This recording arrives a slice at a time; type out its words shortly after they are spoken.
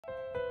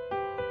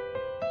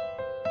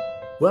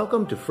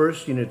Welcome to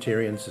First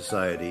Unitarian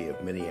Society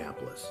of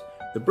Minneapolis,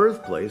 the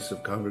birthplace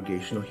of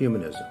Congregational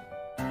Humanism.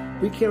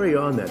 We carry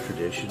on that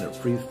tradition of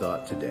free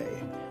thought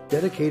today,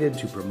 dedicated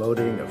to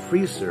promoting a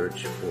free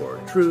search for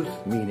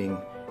truth, meaning,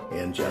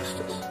 and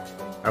justice.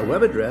 Our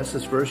web address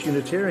is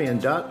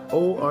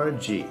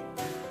firstunitarian.org.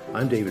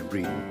 I'm David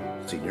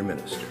Breeden, Senior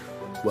Minister.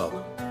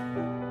 Welcome.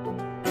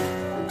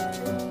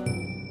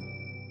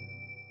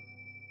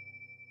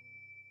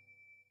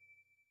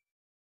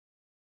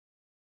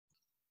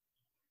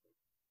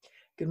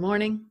 Good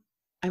morning.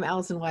 I'm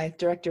Allison Wyeth,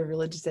 Director of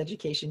Religious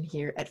Education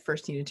here at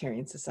First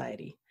Unitarian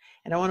Society.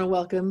 And I want to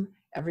welcome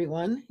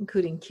everyone,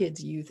 including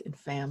kids, youth, and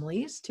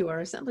families, to our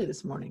assembly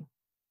this morning.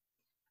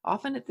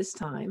 Often at this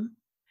time,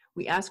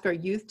 we ask our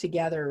youth to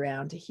gather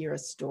around to hear a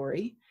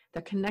story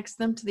that connects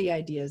them to the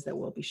ideas that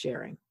we'll be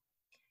sharing.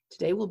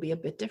 Today will be a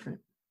bit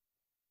different.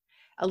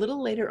 A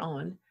little later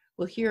on,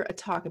 we'll hear a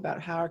talk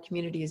about how our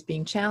community is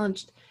being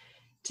challenged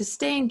to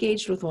stay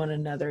engaged with one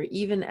another,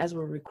 even as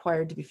we're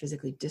required to be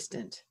physically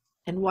distant,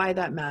 and why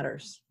that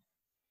matters.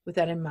 With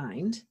that in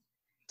mind,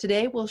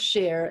 today we'll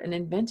share an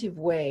inventive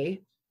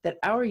way that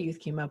our youth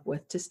came up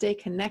with to stay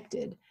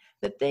connected,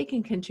 that they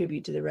can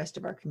contribute to the rest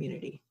of our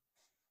community.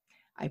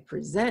 I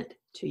present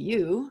to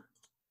you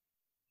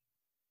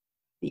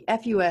the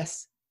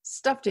FUS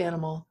Stuffed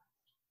Animal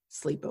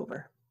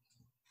Sleepover.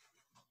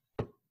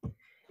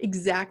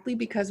 Exactly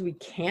because we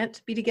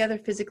can't be together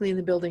physically in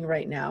the building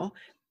right now,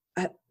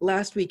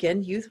 last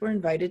weekend, youth were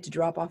invited to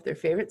drop off their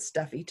favorite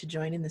stuffy to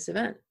join in this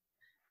event.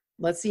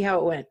 Let's see how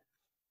it went.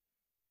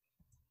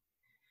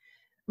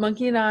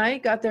 Monkey and I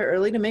got there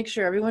early to make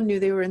sure everyone knew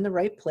they were in the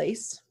right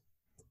place.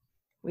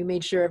 We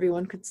made sure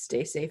everyone could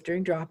stay safe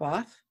during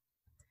drop-off,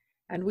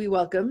 and we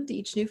welcomed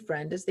each new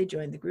friend as they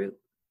joined the group.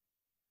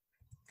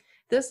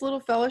 This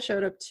little fella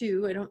showed up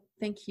too. I don't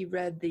think he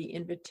read the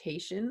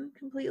invitation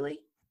completely.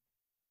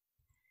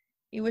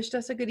 He wished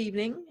us a good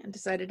evening and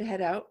decided to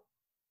head out.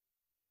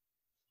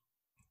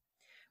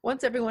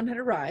 Once everyone had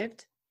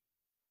arrived,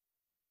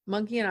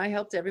 Monkey and I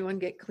helped everyone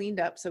get cleaned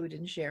up so we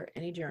didn't share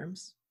any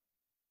germs.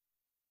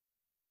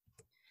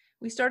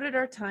 We started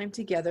our time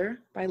together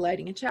by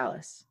lighting a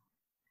chalice.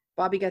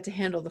 Bobby got to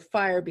handle the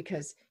fire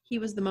because he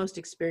was the most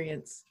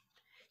experienced.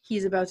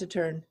 He's about to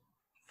turn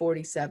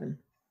 47.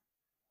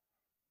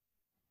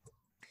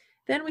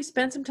 Then we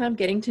spent some time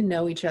getting to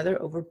know each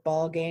other over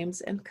ball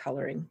games and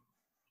coloring.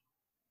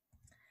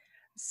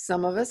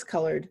 Some of us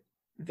colored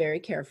very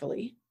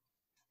carefully,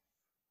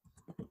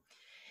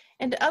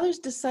 and others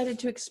decided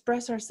to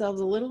express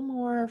ourselves a little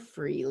more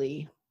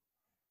freely.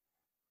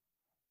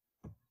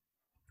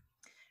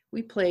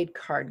 We played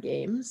card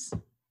games,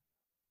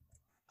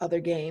 other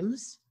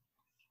games,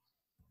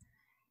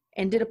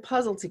 and did a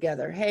puzzle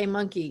together. Hey,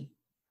 Monkey,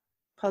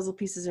 puzzle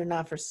pieces are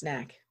not for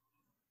snack.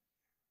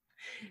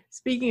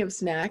 Speaking of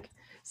snack,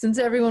 since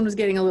everyone was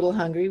getting a little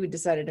hungry, we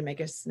decided to make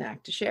a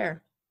snack to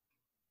share.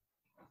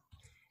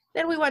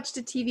 Then we watched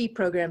a TV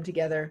program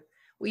together.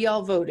 We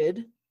all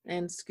voted,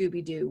 and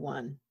Scooby-Doo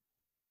won.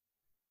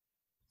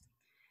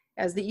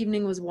 As the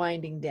evening was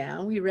winding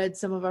down, we read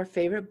some of our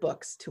favorite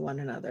books to one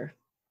another.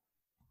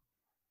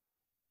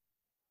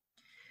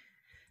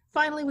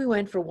 Finally, we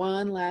went for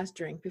one last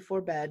drink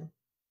before bed.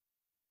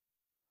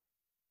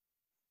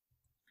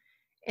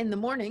 In the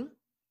morning,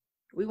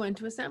 we went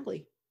to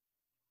assembly.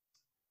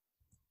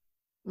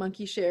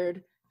 Monkey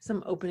shared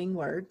some opening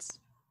words,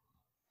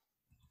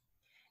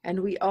 and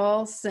we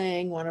all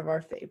sang one of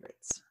our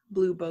favorites,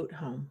 Blue Boat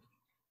Home.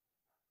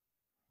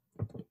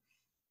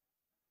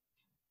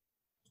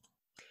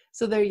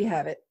 So there you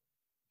have it.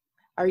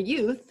 Our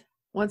youth,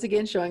 once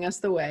again, showing us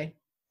the way,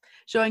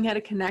 showing how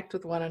to connect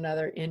with one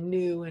another in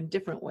new and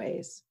different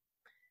ways.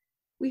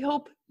 We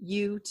hope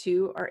you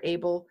too are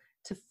able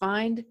to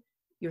find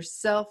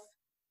yourself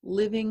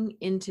living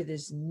into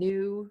this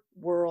new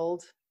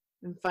world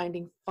and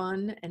finding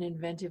fun and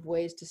inventive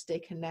ways to stay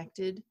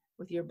connected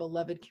with your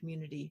beloved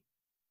community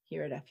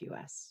here at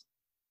FUS.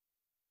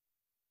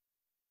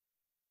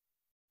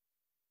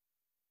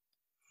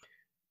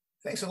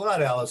 Thanks a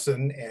lot,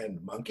 Allison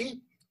and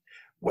Monkey.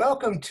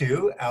 Welcome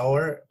to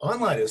our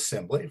online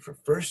assembly for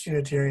First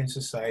Unitarian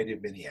Society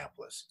of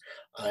Minneapolis.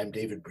 I'm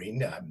David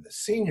Breeden. I'm the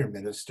Senior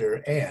Minister,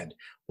 and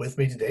with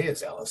me today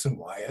is Allison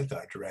Wyeth,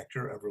 our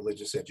Director of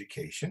Religious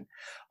Education.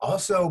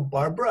 Also,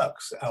 Barb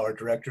Brooks, our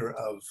Director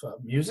of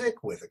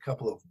Music, with a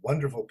couple of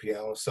wonderful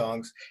piano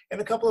songs, and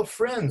a couple of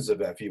friends of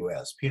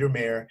FUS, Peter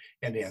Mayer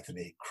and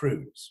Anthony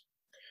Cruz.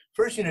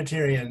 First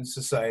Unitarian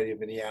Society of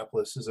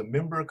Minneapolis is a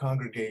member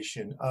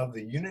congregation of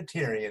the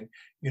Unitarian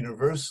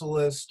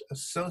Universalist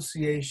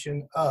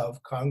Association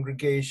of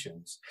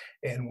Congregations,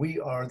 and we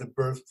are the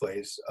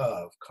birthplace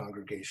of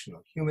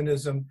Congregational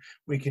Humanism.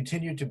 We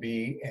continue to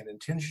be an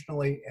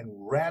intentionally and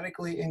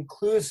radically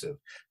inclusive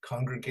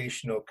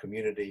congregational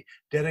community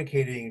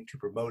dedicating to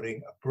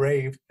promoting a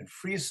brave and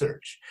free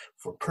search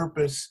for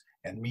purpose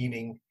and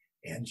meaning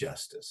and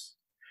justice.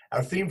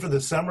 Our theme for the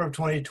summer of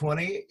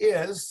 2020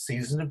 is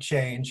Season of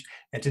Change,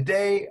 and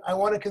today I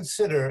want to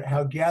consider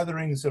how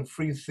gatherings of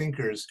free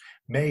thinkers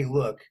may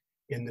look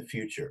in the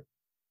future.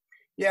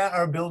 Yeah,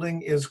 our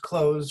building is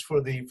closed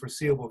for the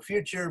foreseeable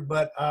future,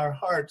 but our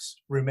hearts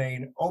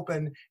remain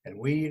open and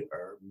we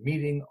are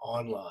meeting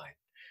online.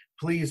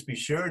 Please be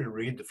sure to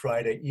read the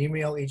Friday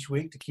email each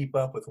week to keep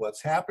up with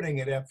what's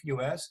happening at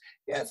FUS.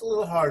 Yeah, it's a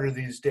little harder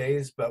these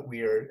days, but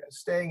we are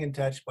staying in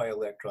touch by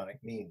electronic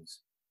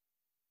means.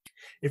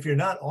 If you're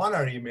not on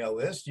our email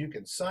list, you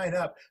can sign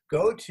up.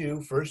 Go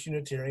to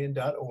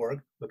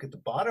firstunitarian.org, look at the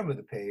bottom of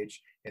the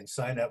page, and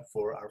sign up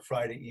for our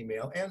Friday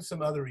email and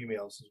some other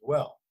emails as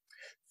well.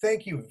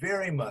 Thank you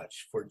very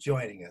much for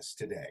joining us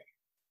today.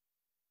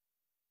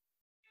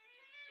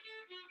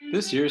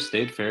 This year's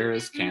State Fair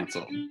is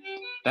canceled.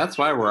 That's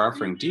why we're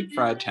offering Deep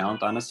Fried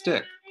Talent on a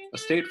Stick, a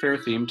State Fair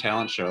themed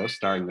talent show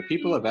starring the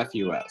people of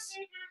FUS.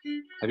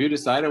 Have you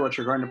decided what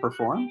you're going to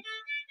perform?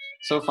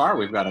 So far,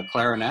 we've got a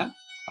clarinet,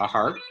 a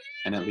harp,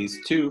 and at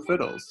least 2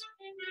 fiddles.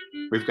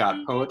 We've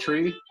got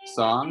poetry,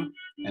 song,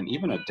 and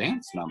even a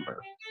dance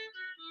number.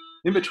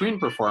 In between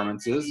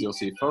performances, you'll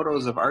see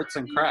photos of arts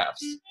and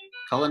crafts,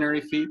 culinary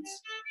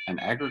feats,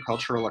 and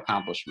agricultural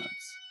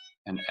accomplishments.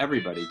 And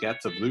everybody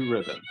gets a blue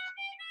ribbon.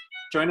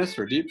 Join us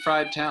for Deep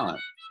Fried Talent,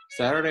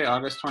 Saturday,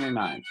 August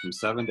 29th from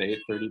 7 to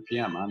 8:30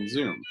 p.m. on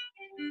Zoom.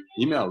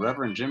 Email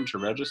Reverend Jim to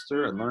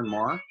register and learn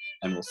more,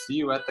 and we'll see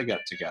you at the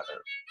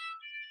get-together.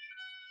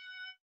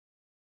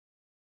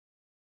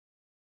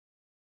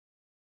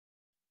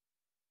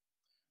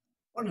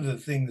 One of the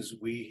things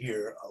we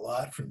hear a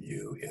lot from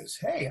you is,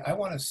 hey, I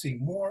want to see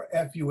more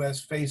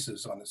FUS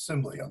faces on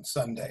assembly on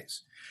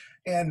Sundays.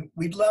 And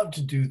we'd love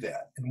to do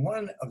that. And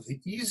one of the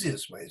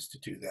easiest ways to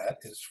do that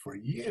is for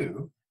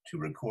you to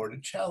record a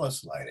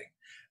chalice lighting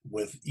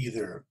with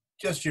either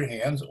just your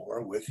hands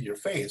or with your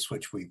face,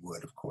 which we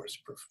would, of course,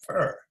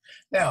 prefer.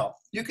 Now,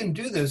 you can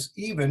do this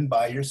even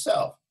by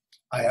yourself.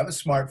 I have a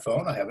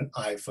smartphone, I have an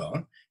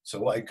iPhone,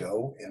 so I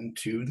go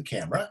into the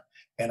camera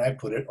and I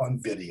put it on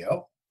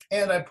video.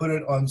 And I put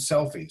it on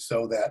selfie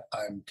so that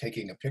I'm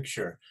taking a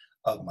picture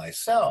of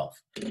myself.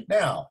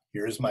 Now,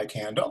 here's my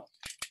candle.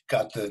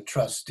 Got the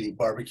trusty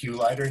barbecue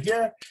lighter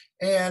here.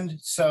 And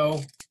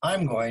so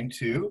I'm going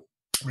to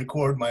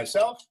record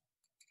myself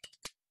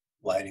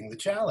lighting the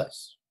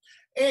chalice.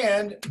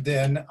 And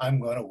then I'm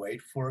going to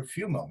wait for a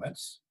few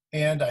moments.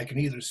 And I can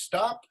either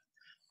stop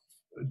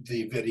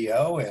the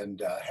video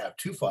and have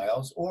 2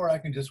 files, or I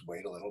can just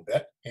wait a little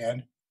bit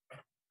and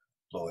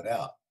blow it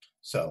out.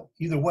 So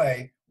either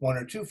way, 1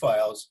 or 2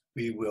 files,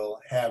 we will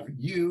have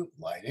you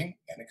lighting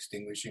and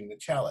extinguishing the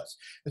chalice.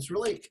 It's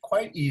really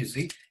quite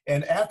easy.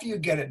 And after you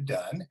get it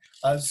done,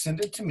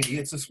 send it to me.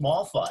 It's a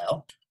small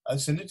file.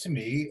 Send it to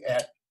me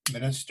at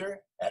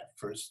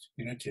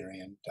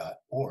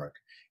minister@firstunitarian.org.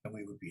 And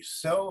we would be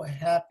so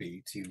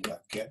happy to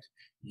get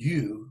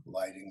you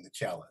lighting the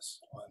chalice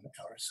on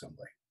our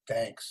assembly.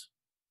 Thanks.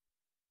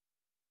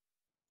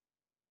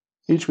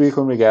 Each week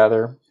when we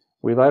gather,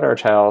 we light our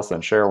chalice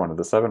and share one of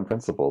the 7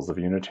 principles of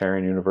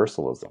Unitarian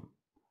Universalism,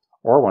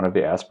 or one of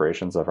the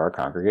aspirations of our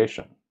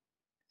congregation.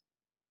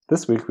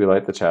 This week we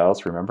light the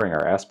chalice remembering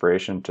our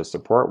aspiration to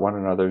support one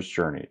another's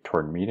journey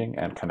toward meeting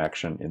and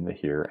connection in the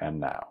here and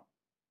now.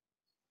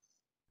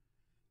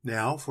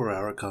 Now for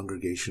our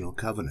congregational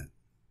covenant.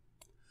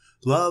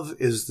 Love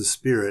is the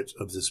spirit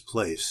of this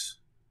place,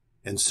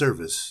 and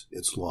service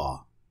its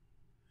law.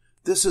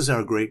 This is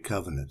our great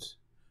covenant,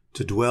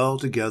 to dwell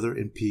together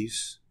in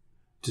peace,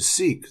 to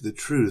seek the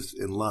truth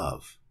in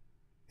love,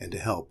 and to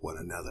help one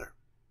another.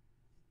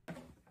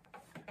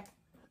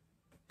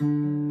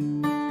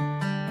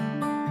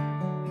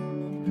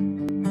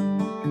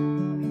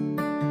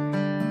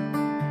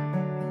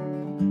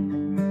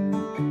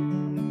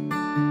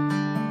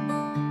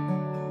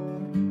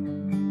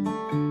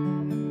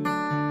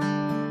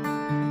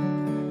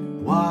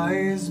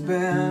 Wise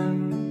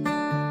Ben,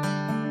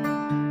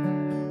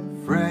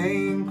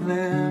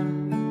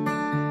 Franklin,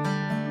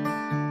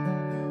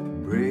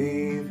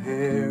 brave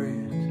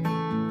Harriet,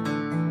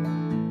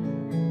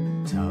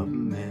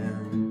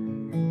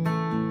 Tubman,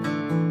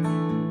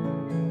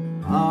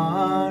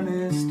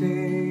 honest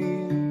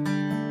Abe,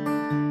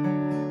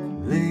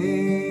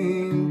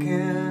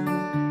 Lincoln,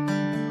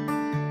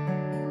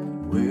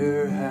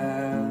 where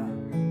have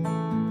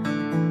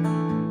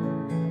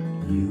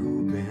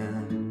you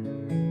been?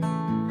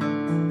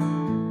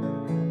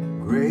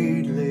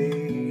 Great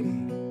lady,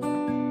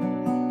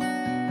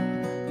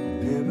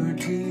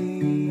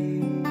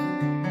 liberty,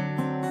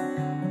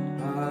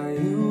 are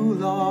you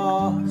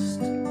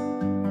lost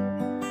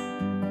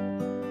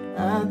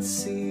at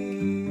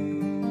sea?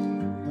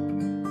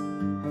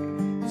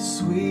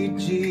 Sweet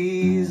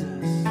Jesus,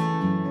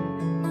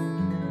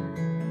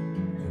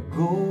 the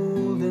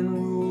golden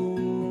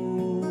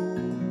rule,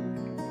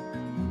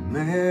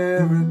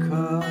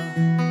 America,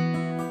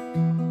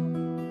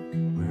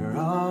 where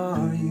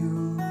are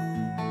you?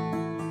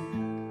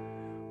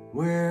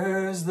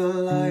 Where's the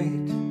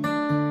light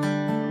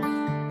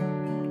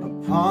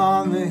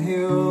upon the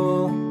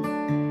hill?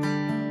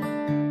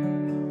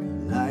 The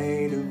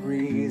light of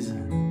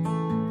reason,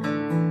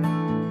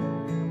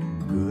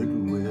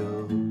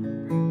 goodwill.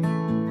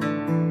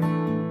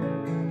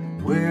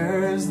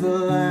 Where's the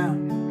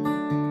lamp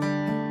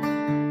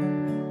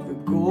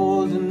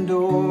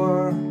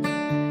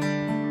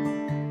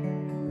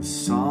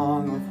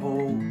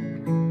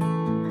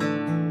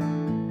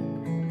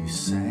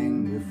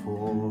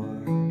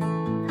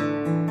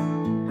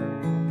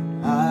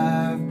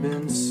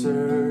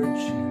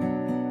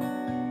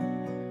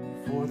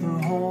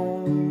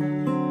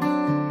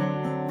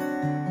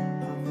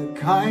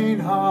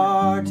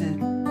kind-hearted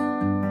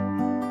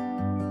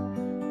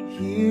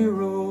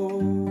hero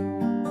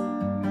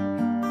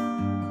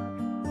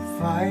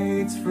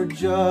fights for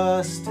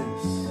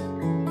justice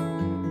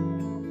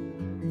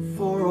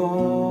for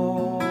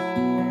all.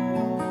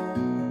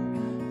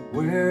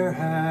 Where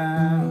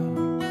have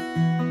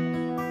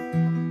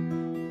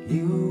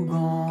you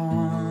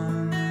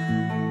gone?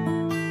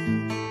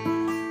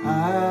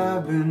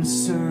 I've been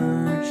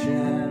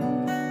searching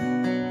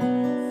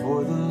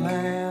for the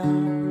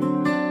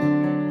land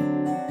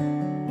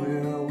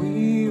where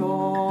we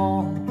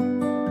all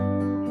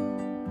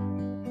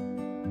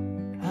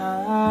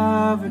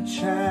have a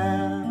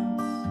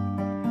chance,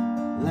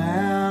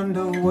 land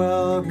of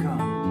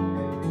welcome,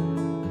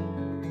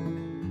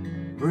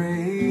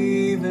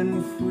 brave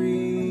and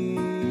free.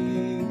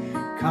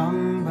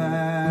 Come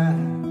back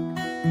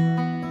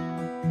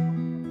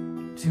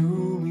to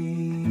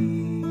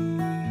me,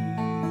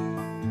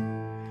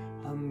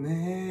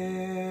 America.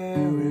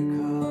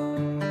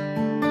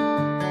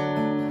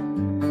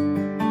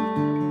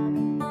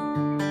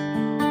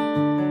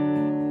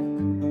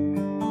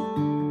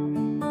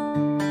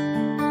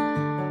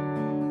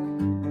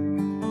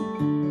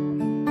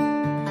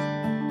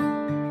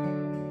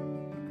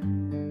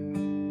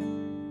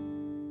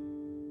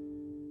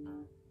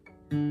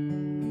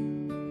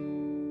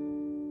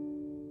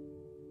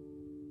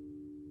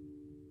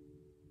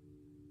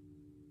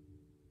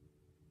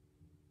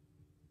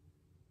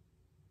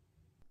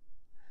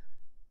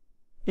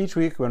 Each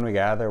week when we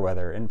gather,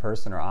 whether in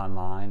person or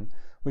online,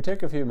 we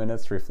take a few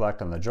minutes to reflect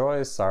on the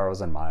joys,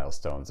 sorrows, and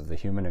milestones of the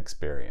human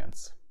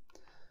experience.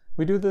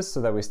 We do this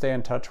so that we stay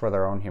in touch with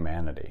our own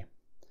humanity.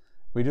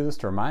 We do this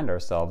to remind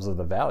ourselves of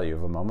the value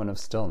of a moment of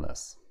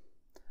stillness.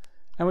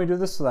 And we do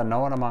this so that no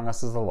one among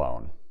us is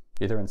alone,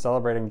 either in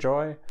celebrating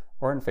joy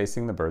or in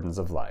facing the burdens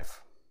of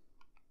life.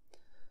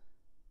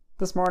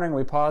 This morning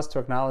we pause to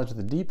acknowledge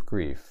the deep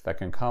grief that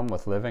can come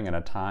with living in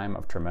a time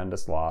of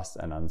tremendous loss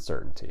and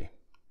uncertainty.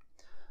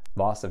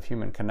 Loss of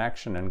human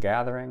connection and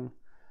gathering,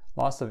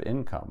 loss of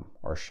income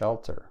or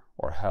shelter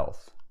or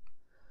health,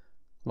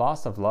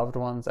 loss of loved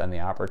ones and the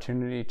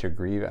opportunity to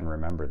grieve and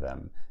remember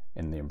them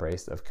in the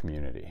embrace of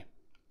community.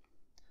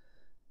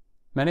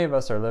 Many of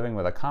us are living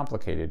with a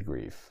complicated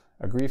grief,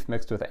 a grief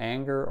mixed with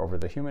anger over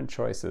the human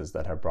choices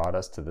that have brought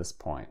us to this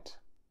point.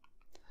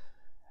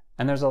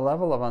 And there's a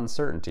level of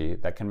uncertainty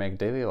that can make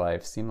daily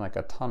life seem like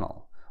a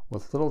tunnel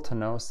with little to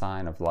no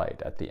sign of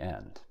light at the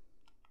end.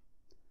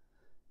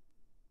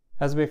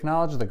 As we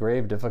acknowledge the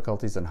grave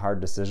difficulties and hard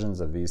decisions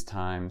of these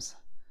times,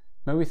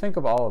 may we think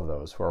of all of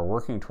those who are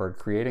working toward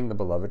creating the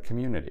beloved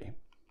community,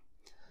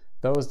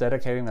 those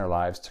dedicating their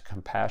lives to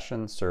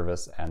compassion,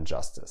 service, and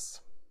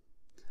justice.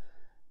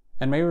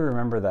 And may we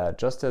remember that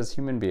just as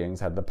human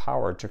beings had the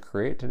power to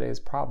create today's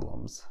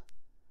problems,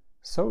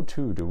 so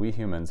too do we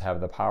humans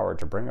have the power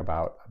to bring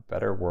about a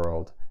better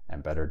world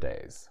and better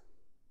days.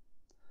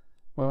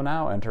 We will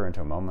now enter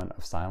into a moment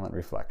of silent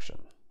reflection.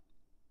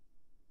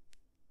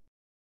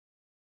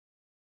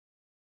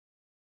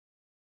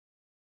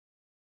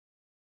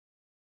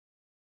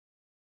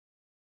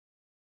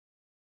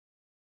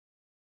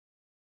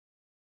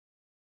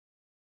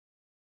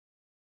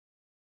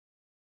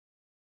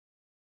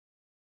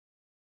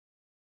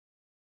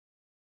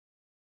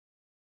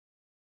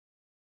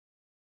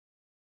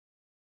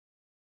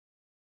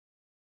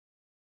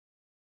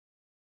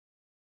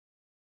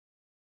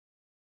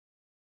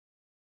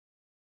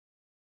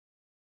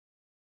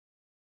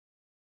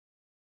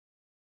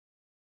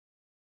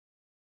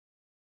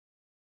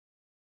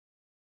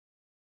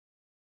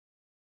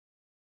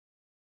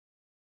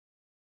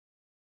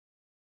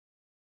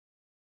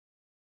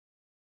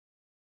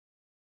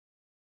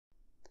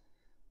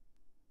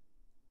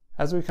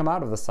 As we come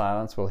out of the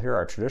silence, we'll hear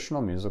our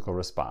traditional musical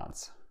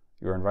response.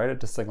 You're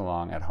invited to sing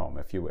along at home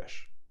if you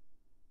wish.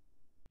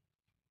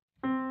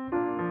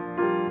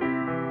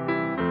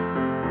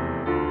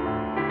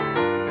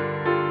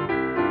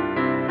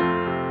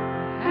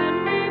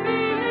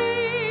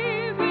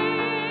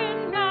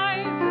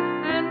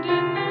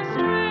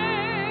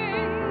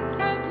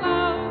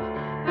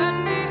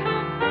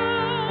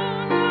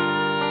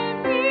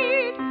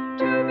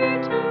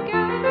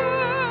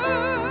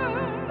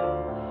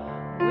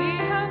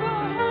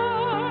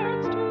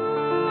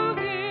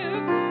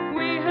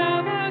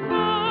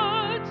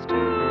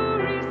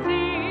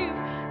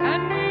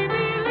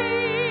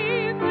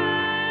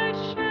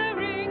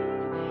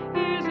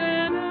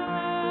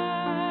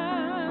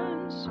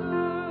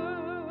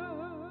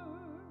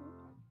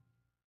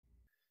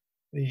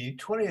 The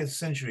 20th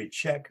century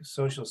Czech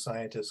social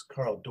scientist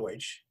Karl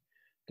Deutsch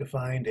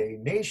defined a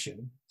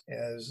nation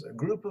as a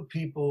group of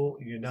people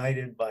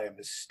united by a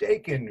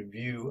mistaken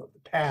view of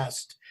the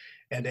past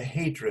and a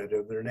hatred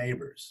of their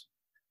neighbors.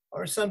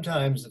 Or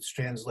sometimes it's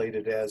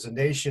translated as a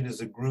nation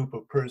is a group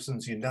of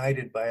persons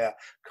united by a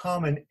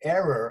common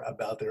error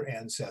about their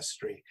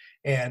ancestry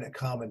and a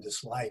common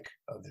dislike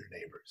of their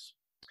neighbors.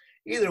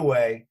 Either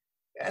way,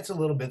 that's a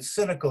little bit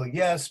cynical,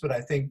 yes, but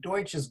I think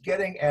Deutsch is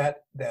getting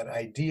at that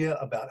idea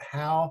about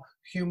how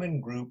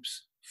human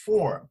groups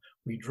form.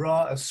 We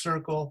draw a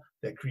circle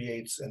that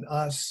creates an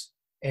us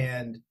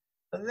and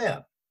a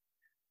them.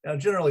 Now,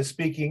 generally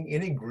speaking,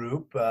 any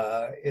group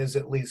is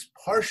at least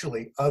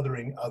partially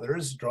othering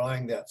others,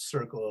 drawing that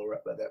circle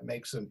that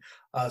makes an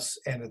us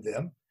and a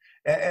them.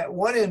 At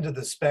one end of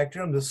the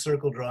spectrum, the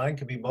circle drawing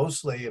can be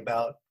mostly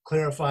about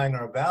clarifying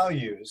our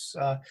values.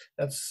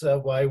 That's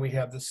why we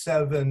have the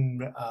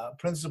 7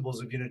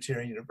 principles of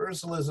Unitarian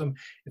Universalism.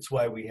 It's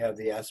why we have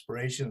the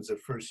aspirations of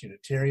First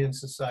Unitarian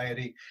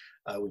Society.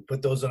 We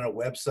put those on our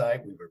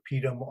website. We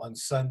repeat them on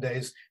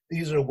Sundays.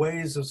 These are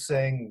ways of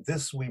saying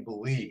this we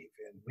believe,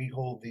 and we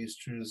hold these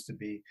truths to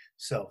be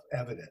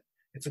self-evident.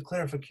 It's a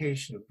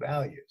clarification of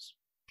values.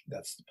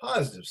 That's the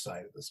positive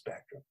side of the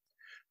spectrum.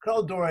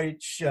 Karl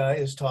Deutsch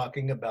is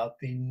talking about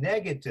the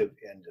negative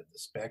end of the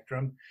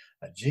spectrum,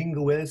 a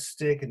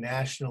jingoistic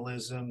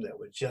nationalism that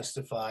would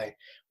justify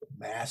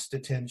mass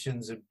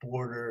detentions at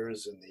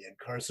borders and the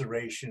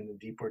incarceration and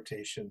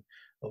deportation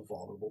of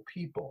vulnerable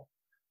people.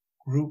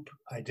 Group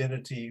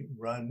identity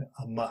run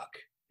amok,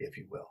 if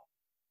you will.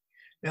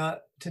 Now,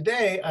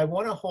 today I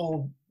want to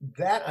hold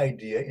that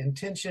idea in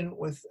tension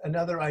with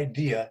another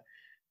idea,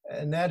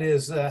 and that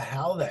is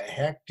how the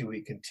heck do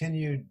we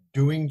continue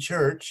doing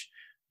church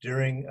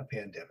during a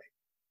pandemic?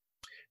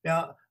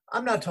 Now,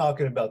 I'm not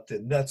talking about the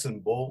nuts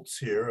and bolts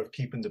here of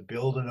keeping the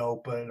building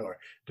open or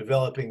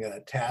developing a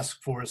task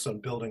force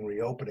on building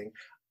reopening.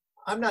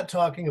 I'm not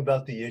talking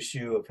about the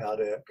issue of how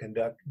to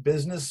conduct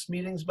business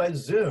meetings by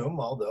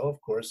Zoom, although,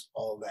 of course,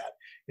 all that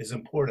is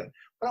important.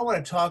 What I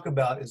want to talk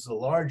about is the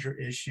larger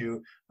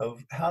issue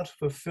of how to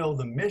fulfill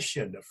the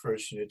mission of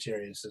First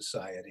Unitarian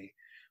Society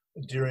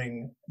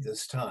during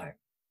this time.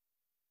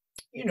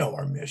 You know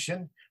our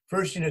mission.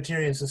 First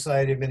Unitarian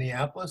Society of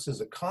Minneapolis is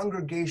a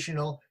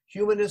congregational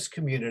humanist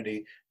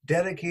community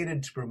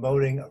dedicated to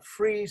promoting a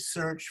free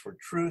search for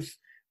truth,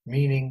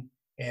 meaning,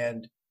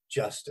 and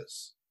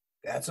justice.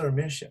 That's our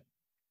mission.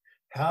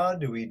 How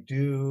do we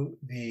do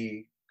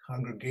the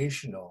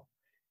congregational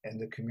and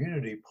the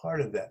community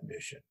part of that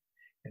mission?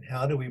 And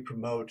how do we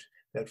promote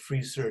that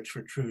free search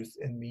for truth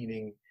and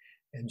meaning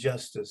and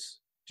justice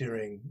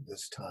during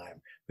this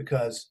time?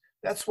 Because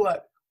that's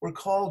what we're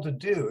called to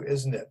do,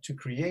 isn't it? To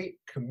create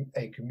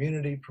a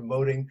community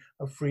promoting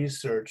a free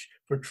search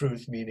for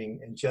truth, meaning,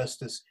 and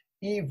justice,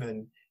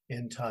 even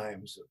in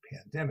times of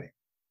pandemic.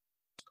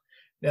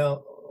 Now,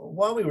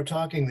 while we were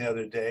talking the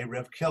other day,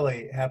 Rev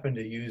Kelly happened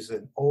to use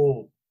an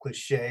old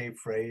cliche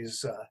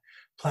phrase,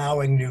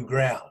 plowing new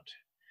ground.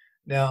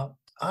 Now,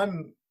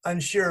 I'm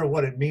unsure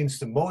what it means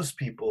to most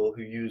people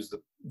who use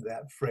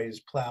that phrase,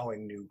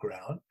 plowing new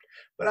ground,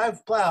 but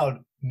I've plowed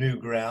new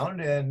ground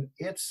and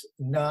it's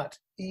not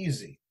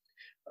easy.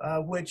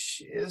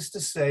 Which is to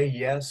say,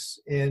 yes,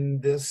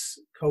 in this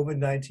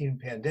COVID-19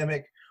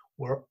 pandemic,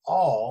 we're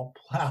all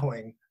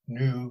plowing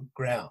new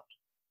ground.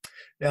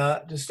 Now,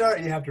 to start,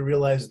 you have to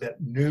realize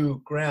that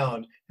new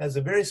ground has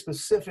a very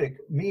specific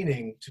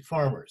meaning to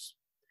farmers.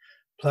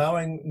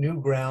 Plowing new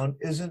ground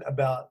isn't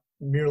about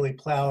merely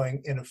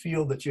plowing in a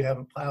field that you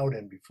haven't plowed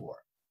in before.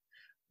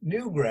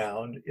 New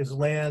ground is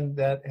land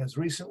that has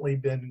recently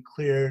been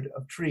cleared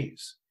of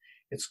trees.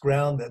 It's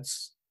ground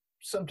that's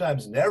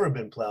sometimes never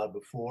been plowed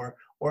before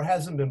or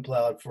hasn't been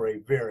plowed for a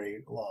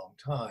very long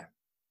time.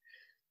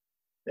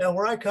 Now,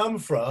 where I come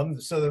from,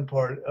 the southern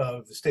part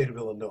of the state of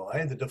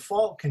Illinois, the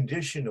default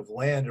condition of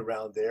land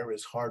around there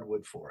is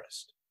hardwood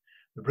forest.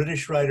 The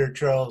British writer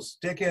Charles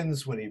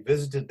Dickens, when he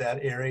visited that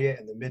area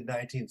in the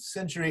mid-19th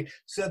century,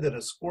 said that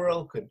a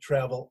squirrel could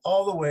travel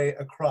all the way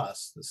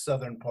across the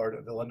southern part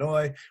of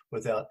Illinois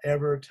without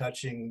ever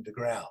touching the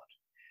ground.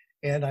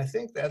 And I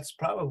think that's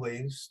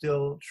probably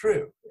still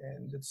true.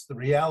 And it's the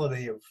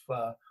reality of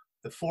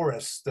the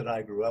forests that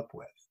I grew up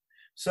with.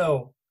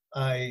 So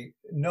I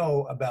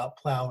know about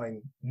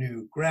plowing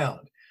new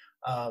ground.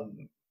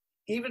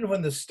 Even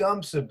when the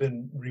stumps have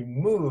been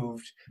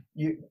removed,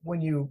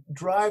 when you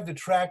drive the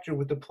tractor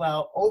with the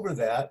plow over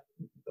that,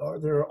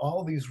 there are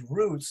all these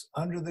roots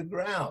under the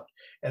ground.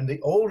 And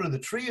the older the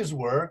trees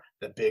were,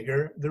 the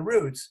bigger the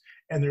roots.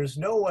 And there's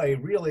no way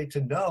really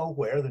to know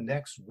where the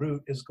next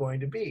root is going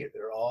to be.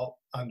 They're all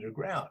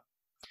underground.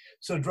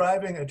 So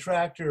driving a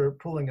tractor,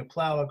 pulling a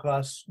plow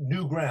across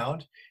new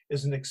ground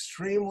is an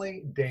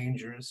extremely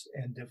dangerous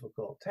and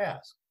difficult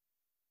task.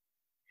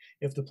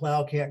 If the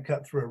plow can't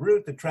cut through a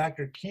root, the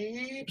tractor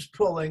keeps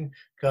pulling,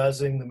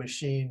 causing the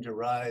machine to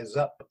rise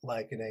up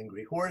like an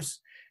angry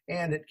horse,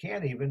 and it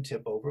can even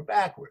tip over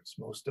backwards.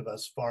 Most of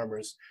us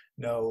farmers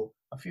know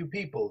a few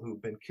people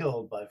who've been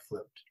killed by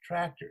flipped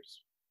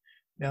tractors.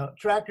 Now,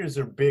 tractors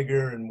are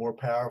bigger and more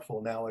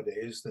powerful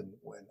nowadays than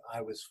when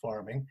I was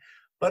farming,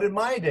 but in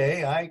my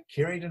day, I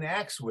carried an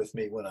axe with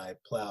me when I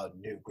plowed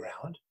new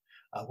ground.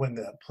 When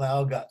the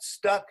plow got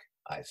stuck,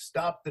 I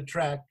stopped the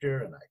tractor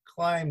and I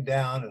climbed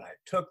down and I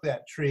took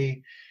that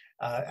tree,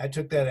 I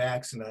took that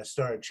axe and I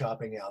started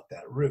chopping out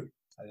that root.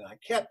 And I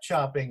kept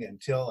chopping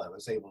until I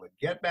was able to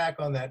get back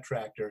on that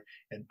tractor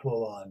and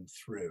pull on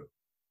through.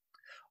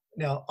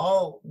 Now,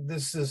 all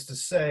this is to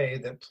say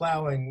that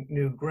plowing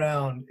new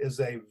ground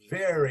is a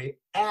very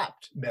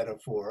apt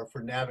metaphor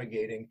for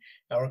navigating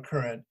our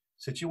current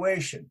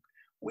situation.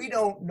 we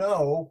don't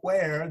know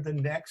where the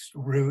next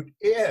route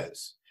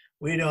is.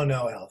 We don't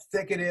know how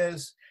thick it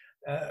is.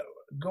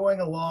 Going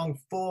along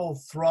full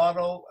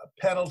throttle,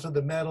 pedal to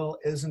the metal,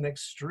 is an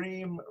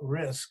extreme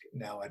risk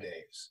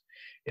nowadays.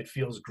 It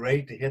feels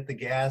great to hit the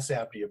gas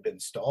after you've been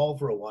stalled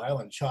for a while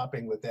and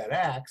chopping with that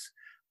axe,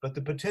 but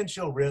the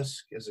potential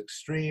risk is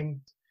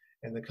extreme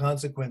and the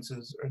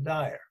consequences are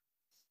dire.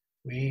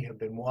 We have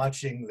been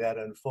watching that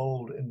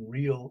unfold in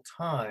real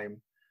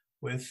time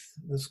with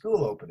the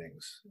school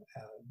openings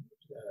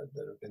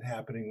that have been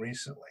happening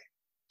recently.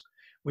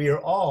 We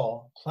are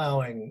all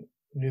plowing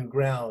new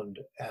ground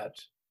at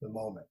the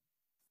moment.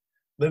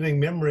 Living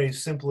memory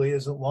simply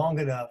isn't long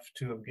enough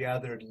to have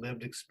gathered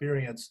lived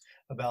experience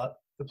about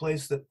the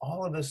place that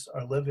all of us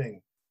are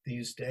living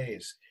these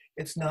days.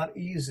 It's not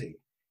easy,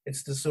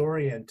 it's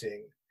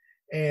disorienting,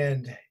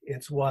 and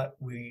it's what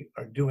we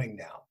are doing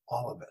now,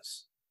 all of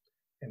us.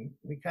 And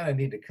we kind of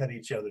need to cut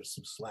each other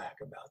some slack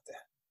about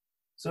that.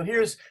 So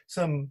here's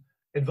some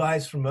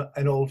advice from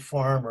an old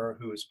farmer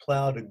who has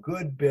plowed a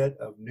good bit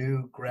of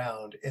new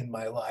ground in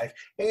my life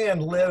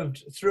and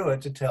lived through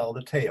it to tell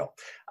the tale.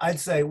 I'd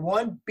say,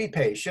 one, be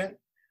patient.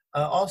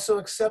 Also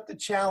accept the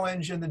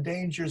challenge and the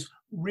dangers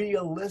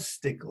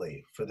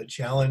realistically for the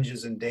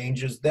challenges and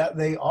dangers that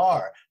they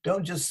are.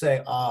 Don't just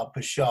say,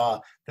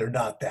 pshaw, they're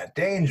not that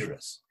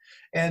dangerous.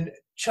 And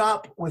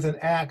chop with an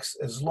axe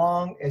as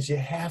long as you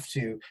have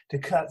to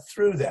cut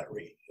through that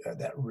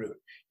root.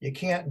 You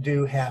can't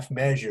do half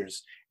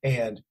measures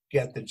and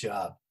get the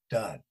job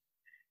done.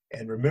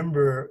 And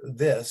remember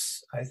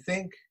this, I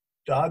think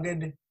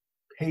dogged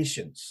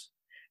patience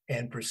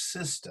and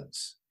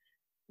persistence,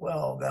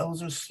 well,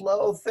 those are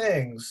slow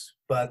things,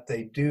 but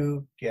they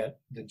do get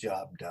the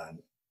job done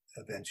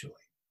eventually.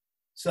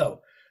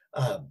 So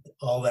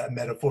all that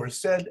metaphor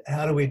said,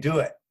 how do we do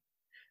it?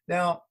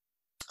 Now,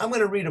 I'm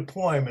going to read a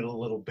poem in a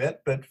little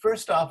bit, but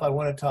first off, I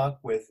want to talk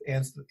with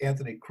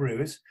Anthony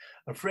Cruz,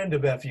 a friend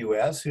of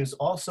FUS, who's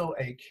also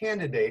a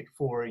candidate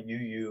for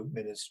UU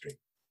ministry.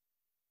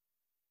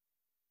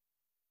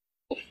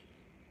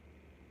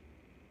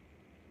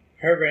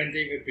 Reverend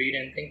David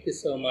Breeden, thank you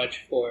so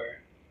much for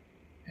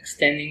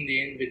extending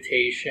the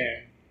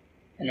invitation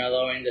and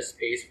allowing the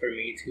space for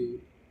me to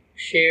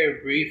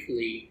share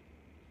briefly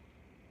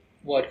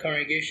what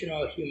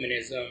congregational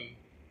humanism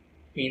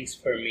means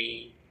for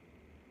me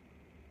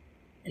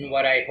and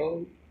what I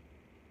hope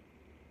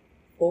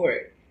for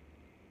it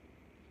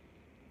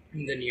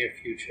in the near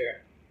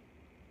future.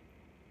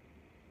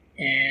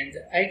 And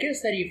I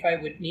guess that if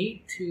I would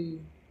need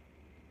to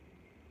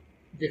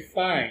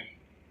define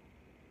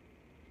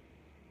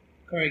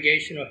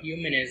congregational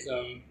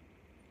humanism,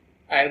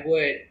 I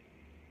would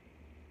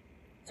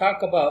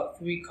talk about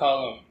 3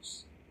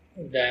 columns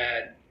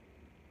that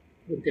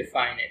would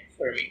define it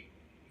for me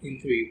in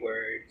 3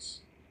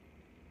 words: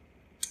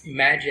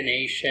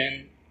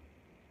 imagination,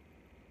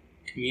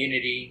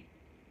 community,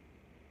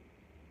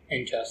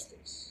 and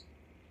justice.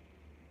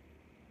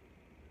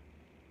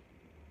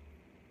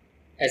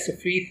 As a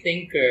free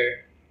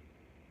thinker,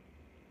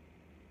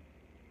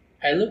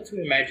 I look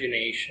to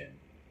imagination,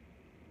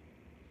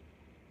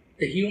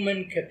 the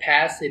human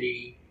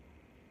capacity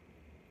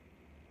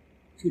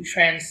to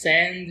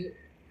transcend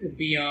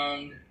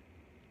beyond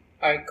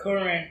our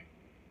current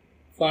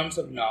funds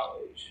of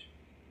knowledge,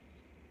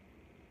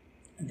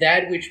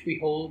 that which we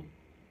hold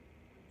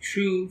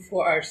true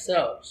for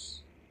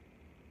ourselves,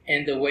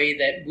 and the way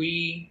that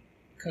we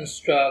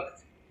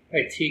construct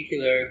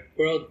particular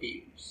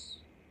worldviews,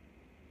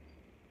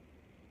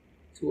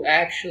 to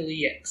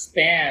actually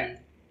expand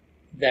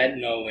that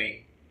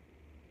knowing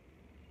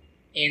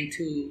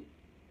into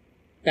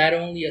not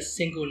only a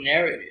single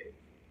narrative,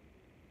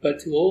 but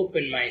to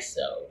open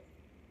myself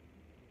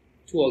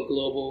to a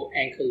global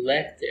and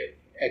collective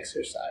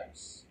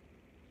exercise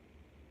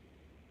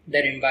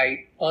that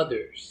invite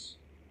others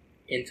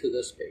into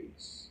the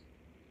space.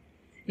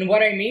 And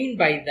what I mean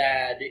by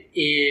that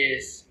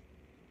is,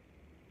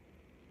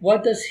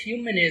 what does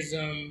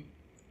humanism,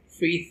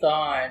 free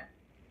thought,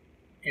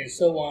 and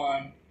so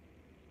on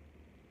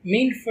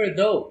mean for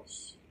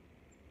those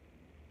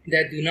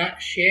that do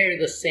not share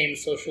the same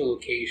social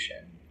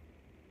location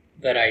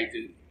that I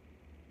do,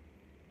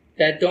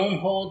 that don't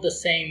hold the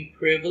same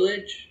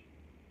privilege,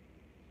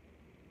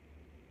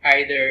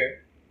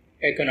 either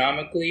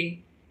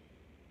economically,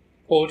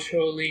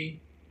 culturally,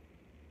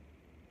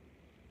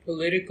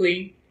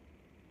 politically,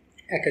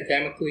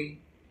 academically,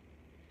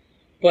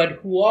 but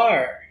who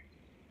are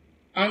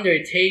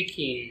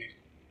undertaking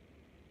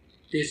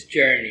this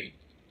journey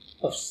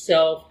of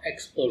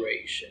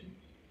self-exploration,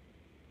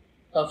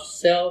 of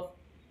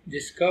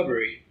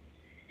self-discovery,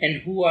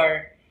 and who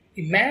are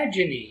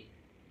imagining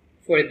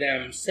for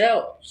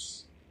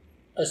themselves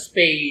a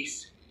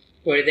space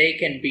where they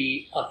can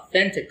be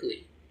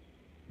authentically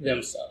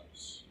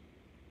themselves.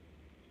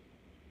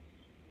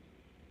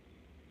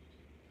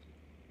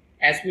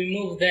 As we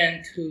move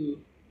then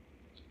to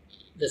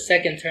the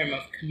second term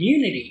of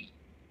community,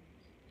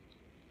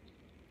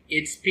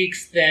 it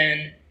speaks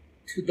then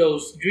to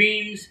those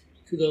dreams,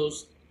 to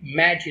those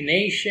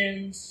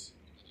imaginations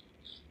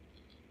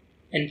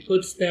and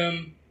puts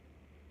them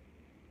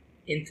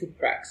into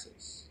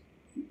praxis,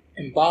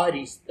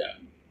 embodies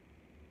them.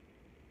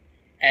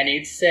 And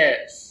it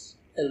says,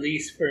 at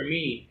least for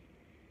me,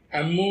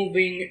 I'm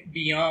moving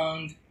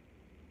beyond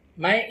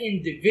my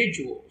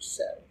individual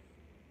self.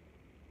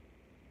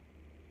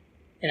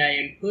 And I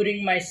am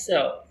putting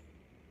myself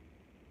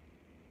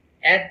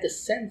at the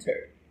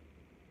center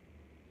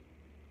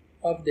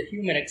of the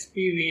human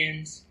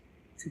experience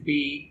to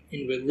be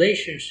in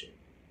relationship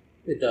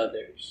with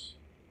others.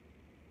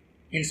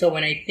 And so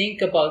when I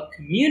think about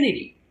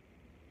community,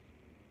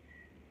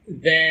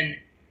 then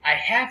I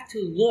have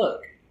to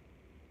look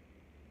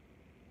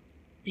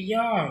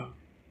beyond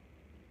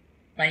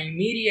my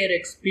immediate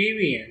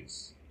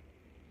experience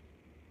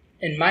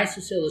and my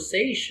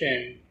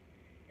socialization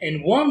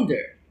and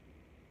wonder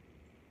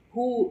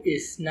who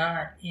is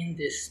not in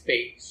this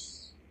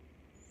space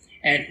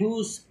and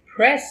whose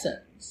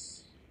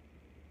presence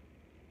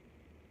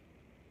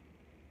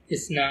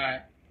is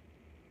not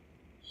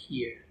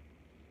here,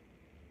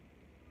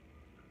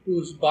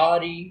 whose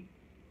body,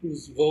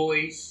 whose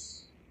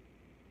voice,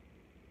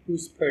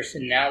 whose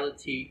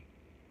personality,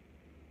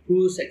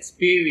 whose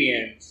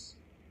experience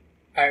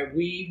are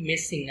we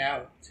missing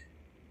out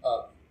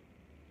of?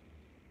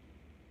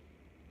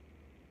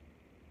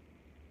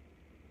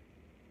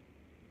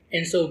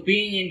 And so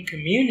being in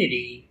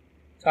community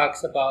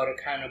talks about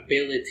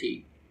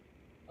accountability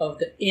of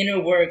the inner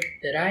work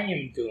that I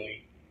am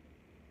doing,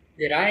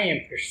 that I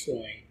am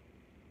pursuing,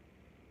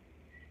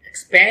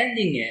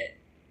 expanding it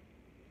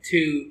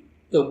to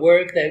the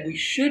work that we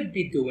should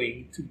be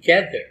doing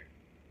together,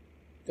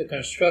 the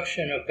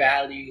construction of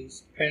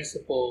values,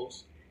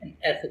 principles, and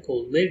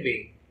ethical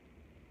living,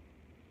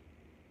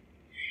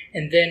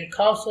 and then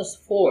calls us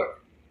forth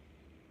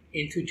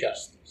into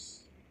justice.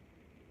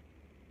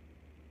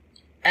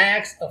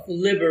 Acts of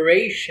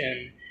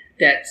liberation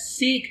that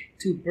seek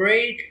to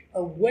break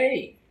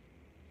away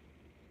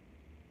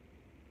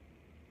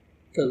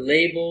the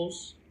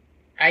labels,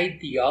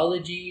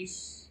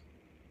 ideologies,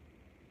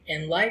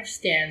 and life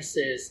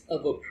stances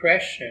of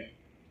oppression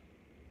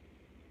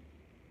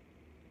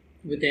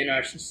within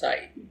our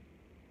society,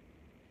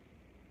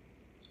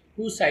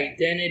 whose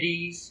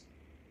identities,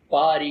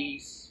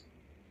 bodies,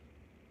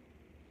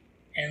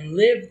 and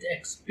lived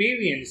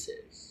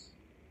experiences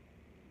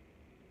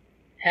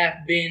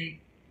have been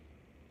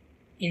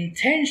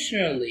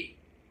intentionally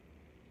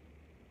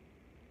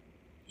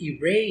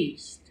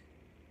erased,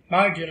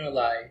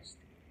 marginalized,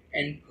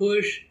 and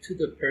pushed to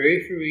the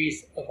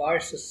peripheries of our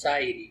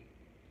society.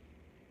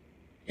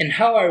 And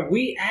how are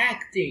we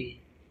acting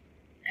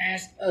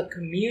as a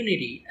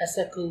community, as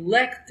a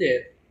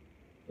collective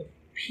of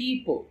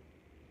people,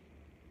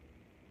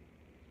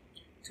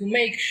 to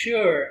make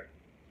sure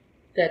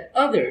that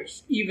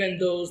others, even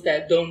those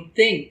that don't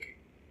think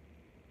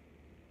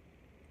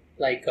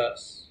like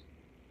us,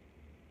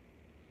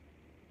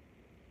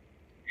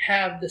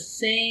 have the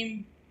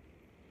same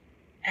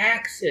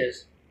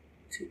access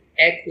to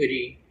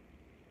equity,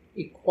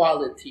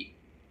 equality,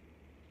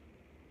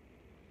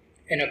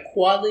 and a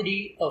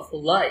quality of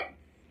life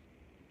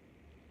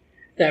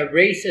that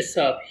raises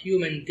up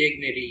human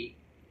dignity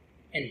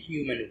and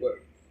human worth.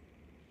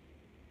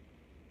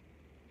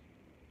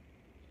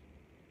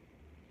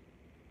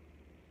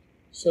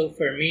 So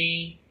for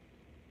me,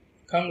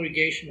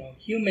 congregational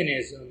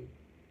humanism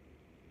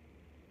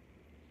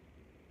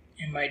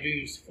and my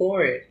dreams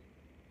for it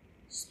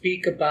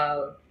speak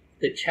about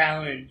the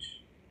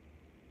challenge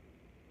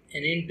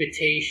and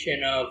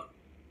invitation of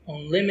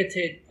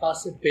unlimited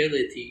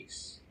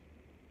possibilities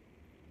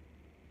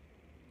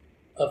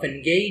of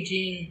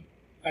engaging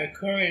our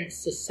current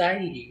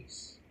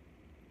societies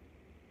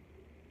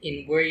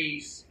in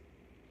ways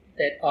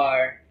that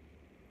are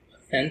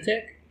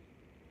authentic,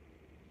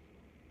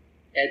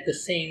 at the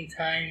same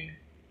time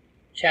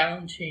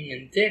challenging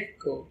and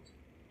difficult,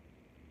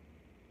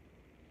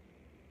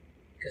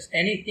 because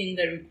anything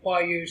that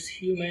requires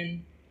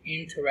human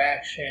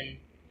interaction,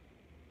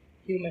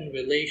 human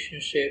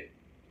relationship,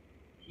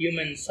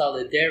 human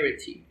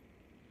solidarity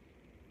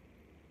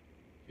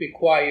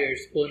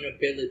requires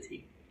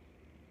vulnerability,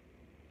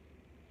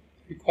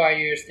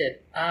 requires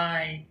that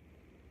I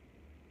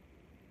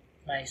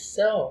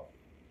myself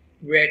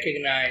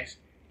recognize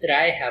that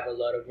I have a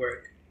lot of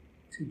work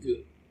to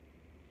do,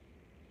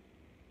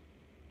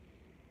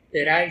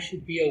 that I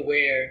should be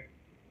aware,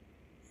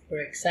 for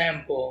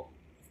example,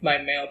 of my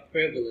male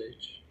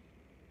privilege,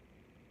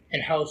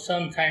 and how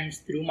sometimes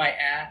through my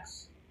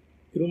acts,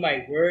 through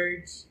my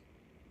words,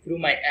 through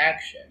my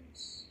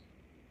actions,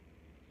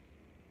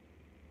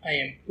 I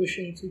am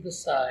pushing to the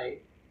side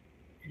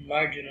and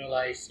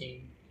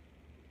marginalizing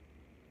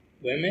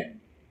women,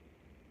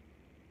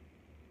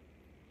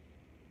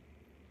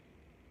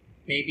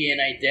 maybe an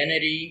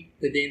identity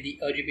within the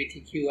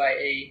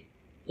LGBTQIA+,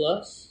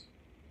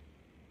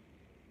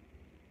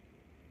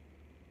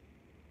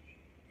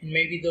 and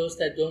maybe those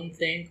that don't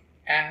think,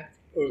 act,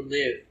 or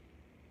live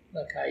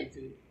like I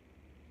do.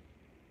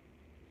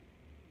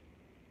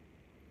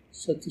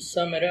 So to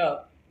sum it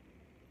up,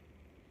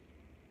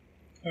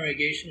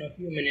 congregational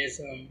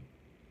humanism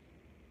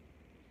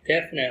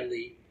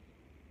definitely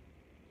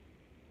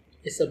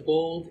is a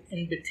bold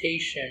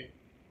invitation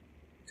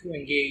to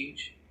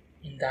engage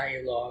in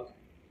dialogue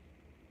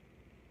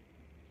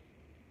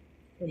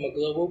from a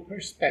global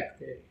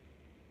perspective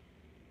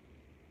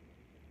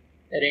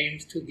that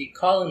aims to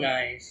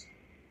decolonize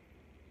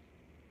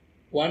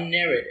one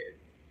narrative,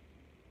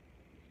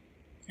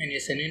 and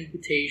is an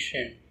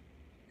invitation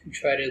to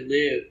try to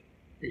live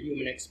the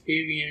human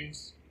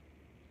experience,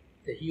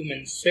 the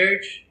human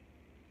search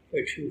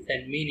for truth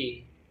and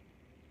meaning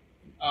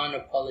in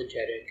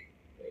unapologetic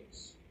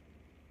ways.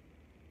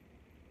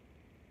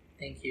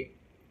 Thank you.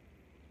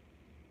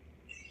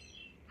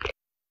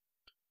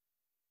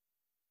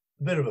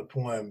 A bit of a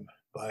poem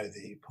by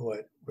the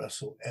poet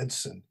Russell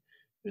Edson,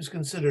 who's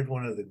considered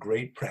one of the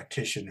great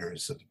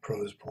practitioners of the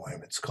prose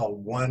poem. It's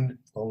called One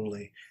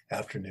Lonely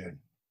Afternoon.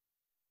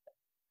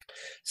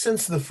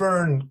 Since the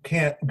fern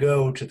can't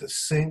go to the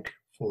sink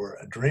for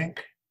a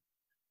drink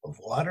of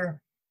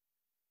water,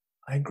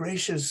 I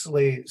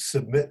graciously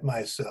submit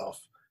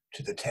myself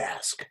to the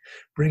task,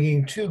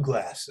 bringing 2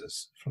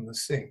 glasses from the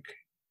sink.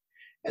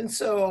 And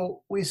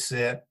so we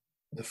sit,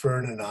 the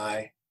fern and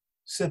I,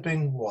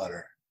 sipping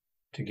water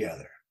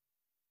together.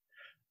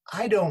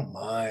 I don't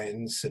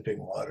mind sipping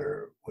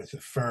water with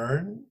the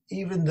fern,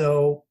 even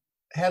though,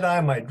 had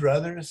I my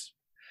druthers,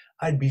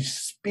 I'd be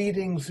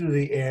speeding through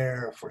the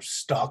air for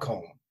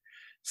Stockholm,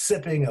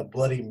 sipping a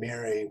Bloody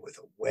Mary with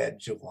a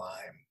wedge of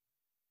lime.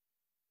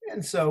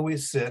 And so we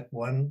sit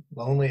one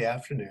lonely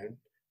afternoon,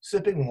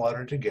 sipping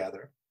water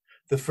together,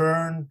 the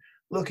fern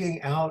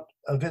looking out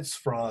of its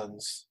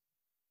fronds,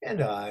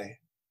 and I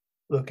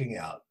looking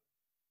out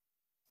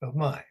of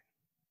mine.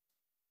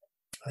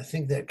 I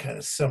think that kind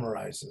of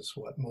summarizes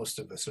what most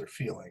of us are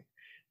feeling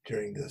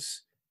during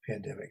this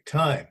pandemic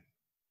time.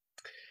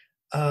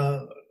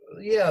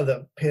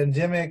 The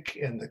pandemic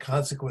and the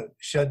consequent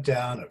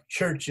shutdown of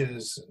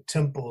churches and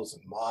temples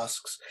and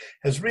mosques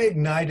has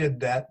reignited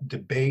that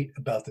debate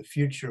about the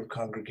future of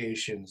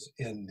congregations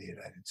in the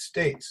United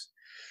States.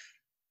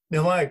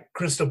 Now, my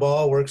crystal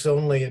ball works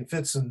only in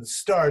fits and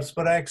starts,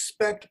 but I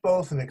expect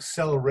both an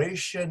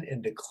acceleration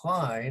and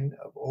decline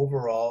of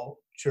overall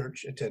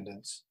church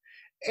attendance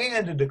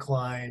and a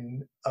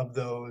decline of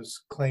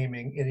those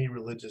claiming any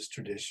religious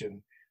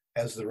tradition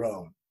as their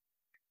own.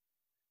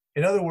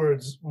 In other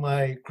words,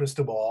 my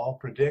crystal ball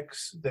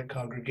predicts that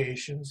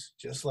congregations,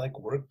 just like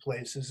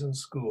workplaces and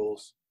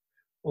schools,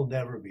 will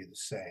never be the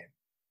same.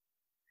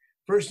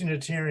 First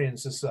Unitarian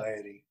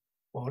Society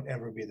won't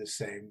ever be the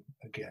same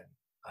again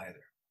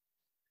either.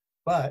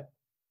 But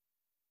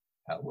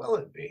how will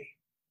it be?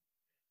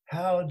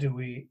 How do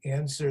we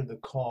answer the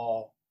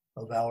call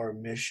of our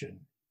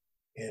mission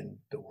in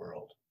the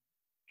world?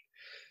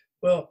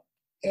 Well,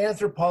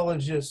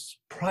 anthropologists,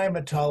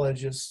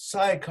 primatologists,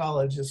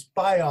 psychologists,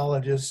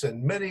 biologists,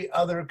 and many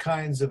other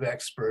kinds of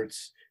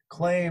experts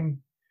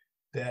claim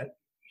that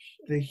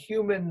the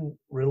human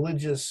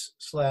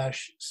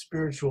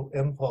religious/spiritual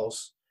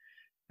impulse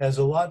has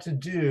a lot to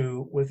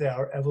do with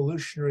our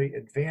evolutionary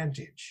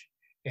advantage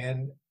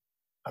and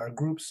our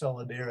group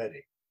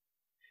solidarity.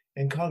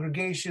 And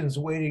congregations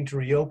waiting to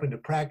reopen to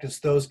practice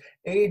those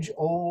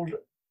age-old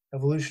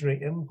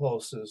evolutionary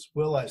impulses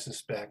will, I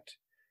suspect,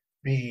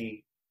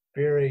 be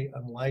very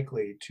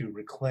unlikely to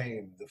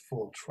reclaim the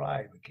full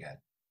tribe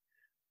again.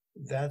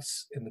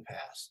 That's in the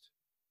past.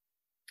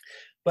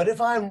 But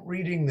if I'm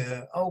reading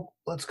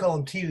let's call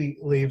them tea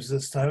leaves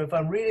this time, if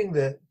I'm reading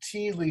the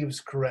tea leaves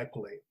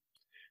correctly,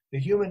 the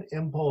human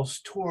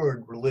impulse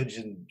toward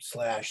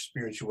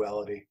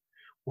religion/spirituality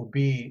will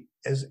be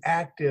as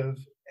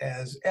active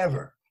as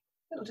ever.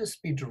 It'll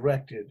just be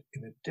directed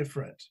in a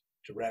different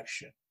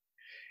direction.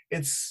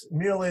 It's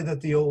merely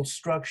that the old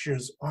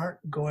structures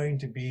aren't going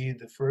to be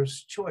the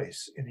first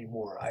choice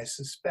anymore, I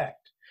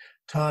suspect.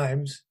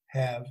 Times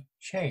have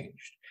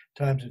changed.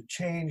 Times have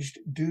changed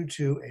due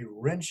to a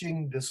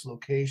wrenching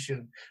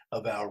dislocation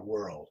of our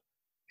world,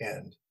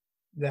 and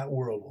that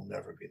world will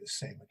never be the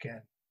same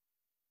again.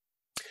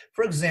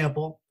 For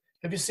example,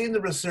 have you seen the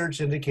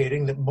research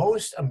indicating that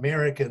most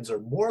Americans are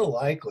more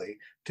likely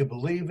to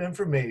believe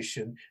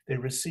information they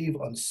receive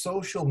on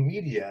social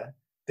media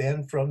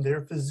than from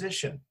their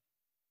physician?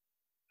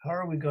 How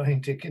are we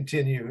going to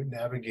continue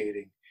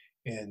navigating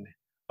in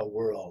a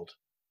world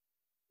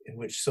in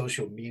which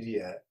social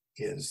media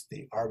is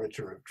the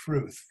arbiter of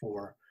truth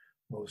for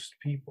most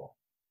people?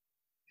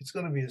 It's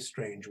going to be a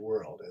strange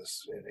world, and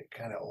it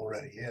kind of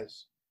already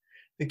is.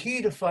 The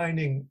key to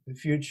finding the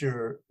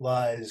future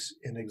lies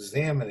in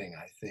examining,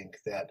 I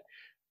think, that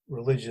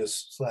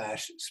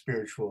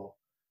religious/spiritual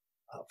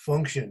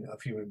function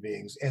of human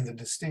beings and the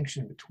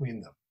distinction between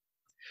them.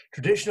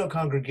 Traditional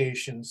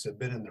congregations have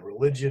been in the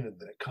religion and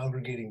the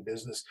congregating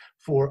business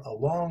for a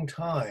long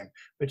time,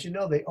 but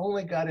they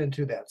only got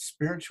into that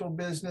spiritual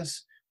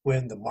business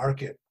when the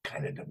market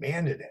kind of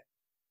demanded it.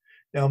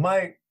 Now,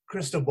 my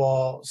crystal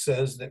ball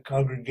says that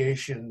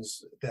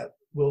congregations that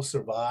will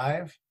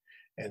survive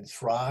and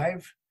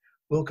thrive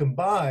will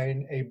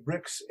combine a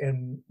bricks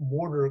and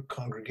mortar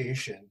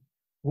congregation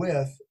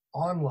with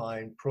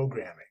online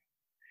programming.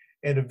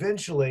 And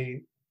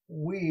eventually,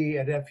 we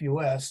at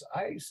FUS,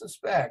 I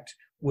suspect,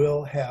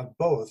 will have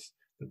both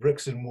the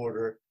bricks and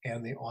mortar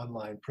and the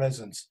online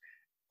presence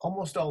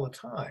almost all the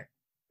time.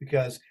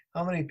 Because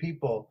how many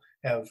people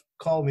have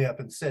called me up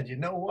and said, you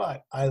know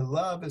what, I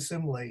love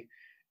assembly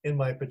in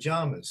my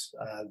pajamas.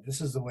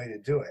 This is the way to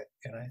do it.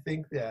 And I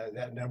think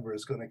that number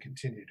is going to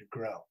continue to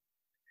grow.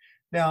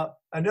 Now,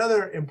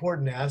 another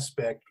important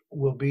aspect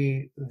will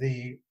be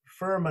the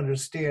firm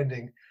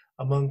understanding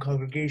among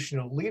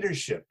congregational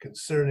leadership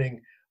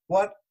concerning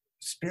what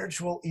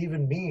spiritual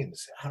even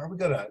means. How are we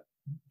going to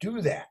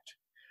do that?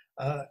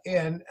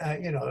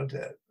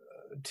 To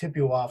tip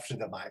you off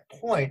to my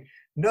point,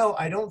 no,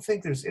 I don't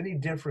think there's any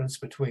difference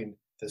between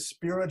the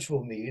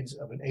spiritual needs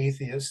of an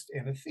atheist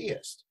and a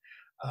theist.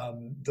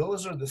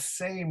 Those are the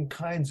same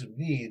kinds of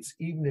needs,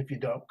 even if you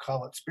don't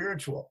call it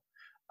spiritual.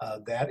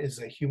 That is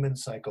a human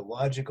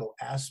psychological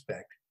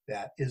aspect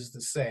that is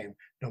the same,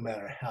 no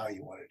matter how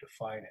you want to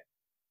define it.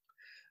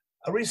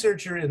 A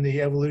researcher in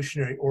the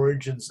evolutionary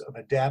origins of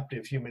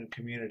adaptive human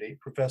community,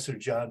 Professor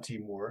John T.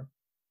 Moore,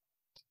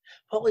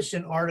 published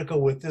an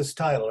article with this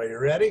title. Are you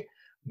ready?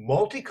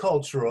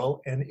 Multicultural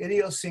and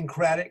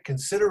idiosyncratic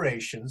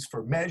considerations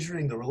for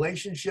measuring the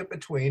relationship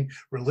between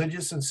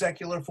religious and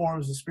secular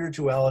forms of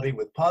spirituality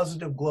with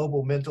positive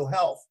global mental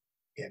health,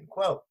 end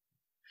quote.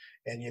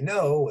 And you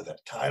know, with a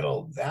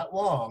title that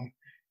long,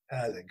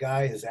 the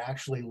guy is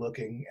actually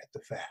looking at the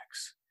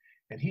facts.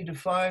 And he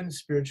defines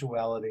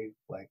spirituality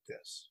like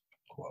this,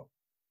 quote,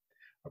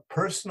 a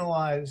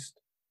personalized,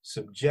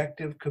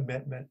 subjective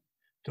commitment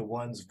to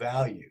one's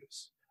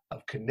values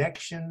of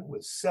connection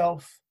with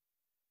self,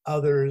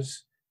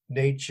 others,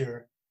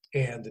 nature,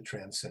 and the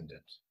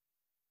transcendent.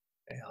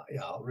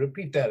 I'll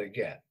repeat that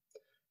again.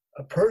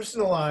 A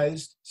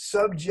personalized,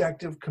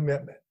 subjective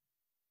commitment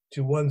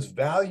to one's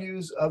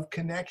values of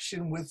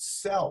connection with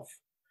self,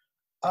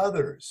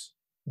 others,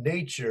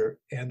 nature,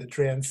 and the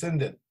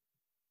transcendent.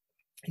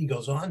 He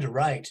goes on to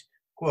write,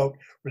 quote,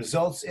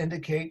 results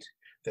indicate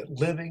that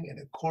living in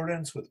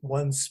accordance with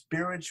one's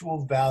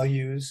spiritual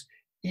values,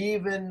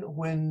 even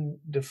when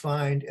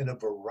defined in a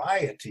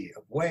variety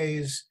of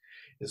ways,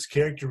 is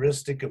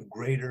characteristic of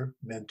greater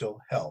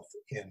mental health,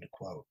 end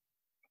quote.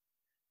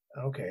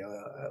 Okay,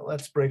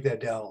 let's break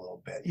that down a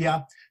little bit.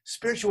 Yeah,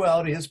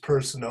 spirituality is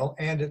personal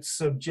and it's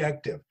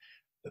subjective.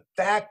 The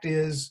fact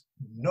is,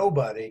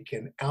 nobody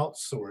can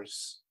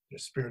outsource their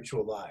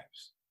spiritual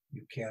lives.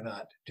 You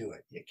cannot do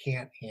it. You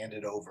can't hand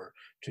it over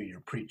to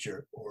your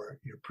preacher or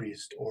your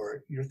priest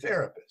or your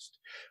therapist.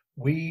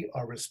 We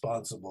are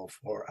responsible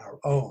for our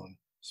own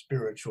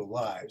spiritual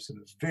lives in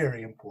a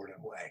very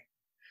important way.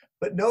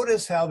 But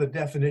notice how the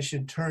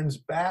definition turns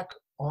back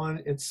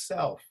on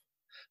itself.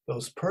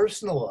 Those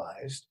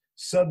personalized,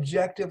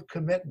 subjective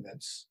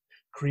commitments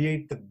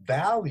create the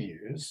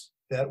values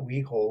that we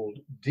hold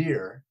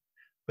dear,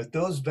 but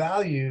those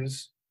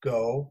values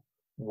go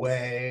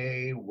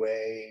way,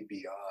 way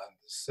beyond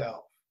the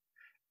self,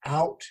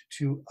 out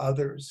to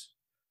others,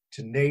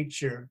 to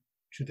nature,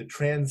 to the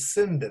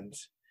transcendent,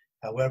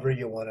 however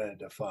you want to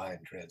define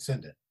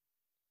transcendent.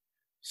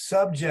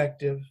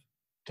 Subjective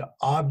to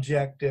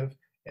objective,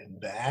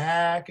 and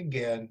back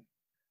again,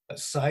 a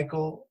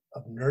cycle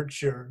of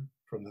nurture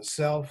from the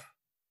self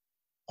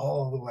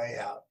all the way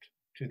out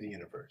to the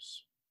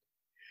universe.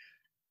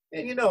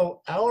 And you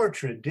know, our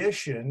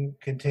tradition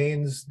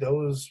contains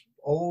those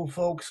old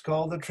folks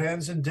called the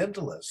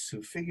transcendentalists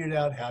who figured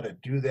out how to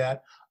do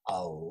that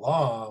a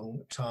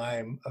long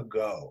time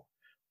ago.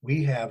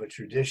 We have a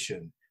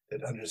tradition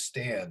that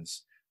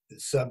understands the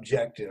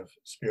subjective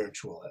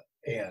spiritual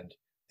and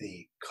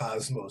the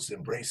cosmos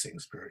embracing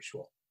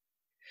spiritual.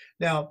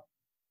 Now,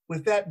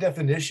 with that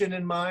definition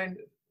in mind,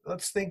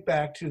 let's think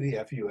back to the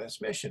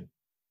FUS mission.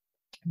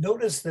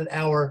 Notice that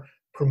our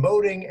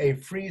promoting a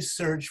free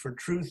search for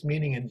truth,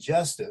 meaning, and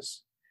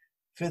justice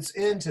fits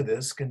into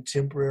this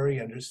contemporary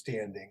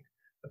understanding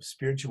of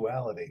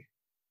spirituality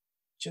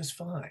just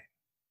fine.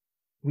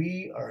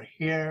 We are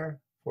here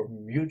for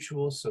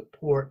mutual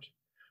support,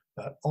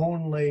 not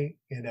only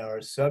in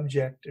our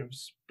subjective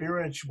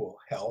spiritual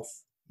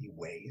health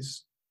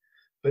ways,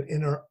 but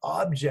in our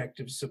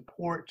objective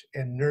support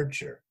and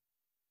nurture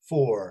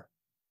for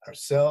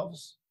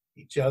ourselves,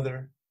 each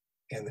other,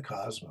 and the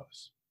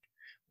cosmos.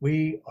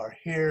 We are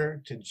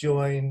here to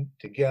join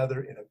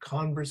together in a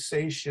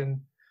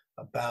conversation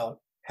about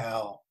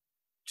how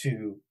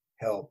to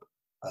help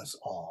us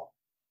all.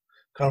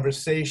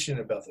 Conversation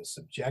about the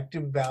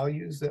subjective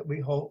values that we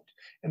hold,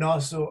 and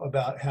also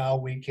about how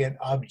we can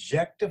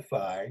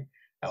objectify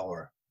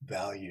our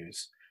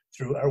values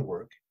through our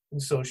work in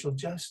social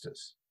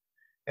justice.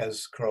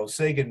 As Carl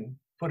Sagan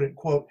put it,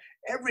 quote,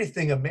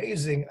 everything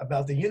amazing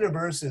about the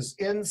universe is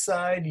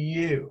inside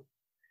you,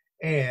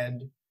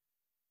 and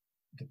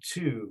the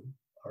two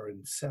are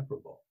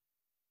inseparable,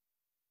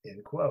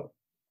 end quote.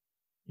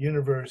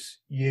 Universe,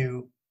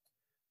 you,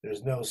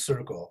 there's no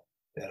circle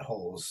that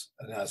holds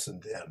an us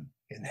and them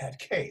in that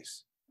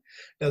case.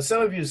 Now,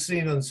 some of you have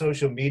seen on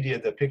social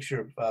media the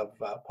picture of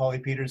Polly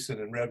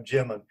Peterson and Rev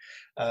Jim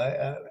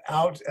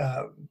out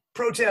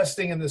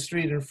protesting in the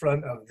street in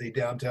front of the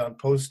downtown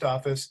post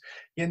office.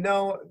 You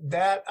know,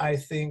 that I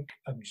think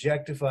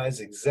objectifies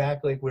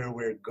exactly where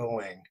we're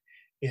going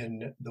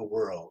in the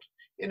world.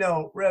 You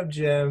know, Rev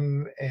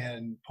Jim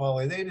and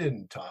Polly, they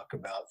didn't talk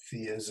about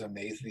theism,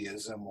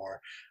 atheism, or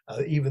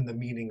even the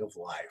meaning of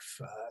life.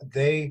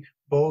 They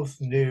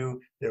both knew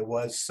there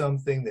was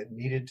something that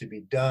needed to be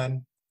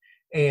done,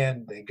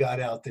 and they got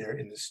out there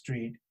in the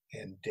street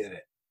and did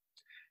it.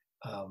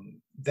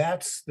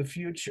 That's the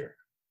future.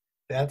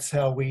 That's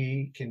how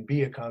we can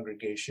be a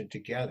congregation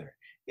together.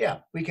 Yeah,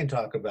 we can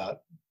talk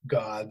about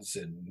gods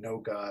and no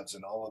gods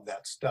and all of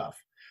that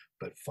stuff.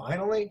 But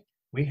finally,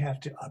 we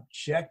have to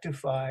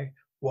objectify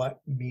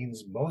what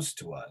means most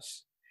to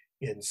us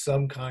in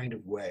some kind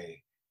of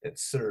way that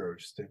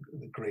serves the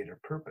greater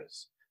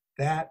purpose.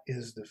 That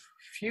is the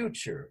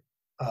future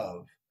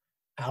of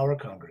our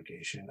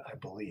congregation, I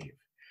believe.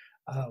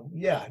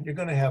 Yeah, you're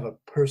going to have a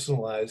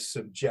personalized,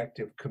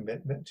 subjective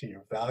commitment to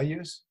your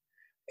values,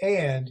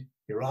 and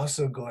you're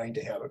also going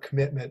to have a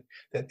commitment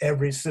that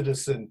every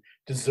citizen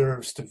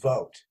deserves to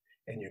vote,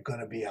 and you're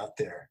going to be out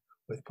there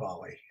with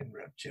Polly and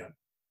Rev Jim.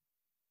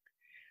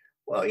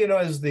 Well, you know,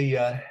 as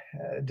the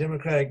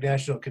Democratic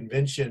National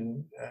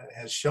Convention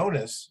has shown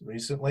us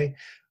recently,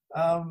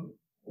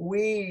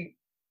 we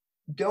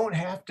don't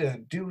have to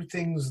do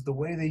things the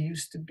way they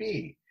used to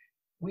be.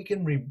 We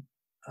can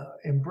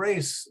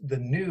embrace the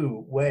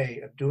new way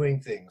of doing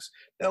things.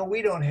 No,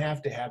 we don't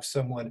have to have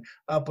someone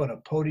up on a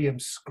podium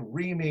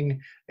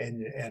screaming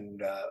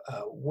and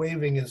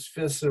waving his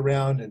fists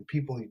around and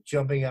people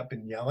jumping up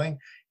and yelling.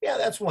 Yeah,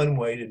 that's one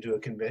way to do a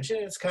convention.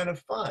 It's kind of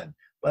fun,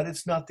 but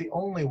it's not the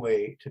only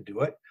way to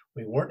do it.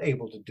 We weren't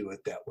able to do it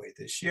that way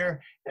this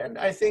year. And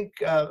I think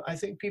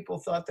people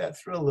thought that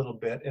through a little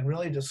bit and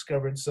really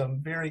discovered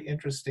some very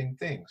interesting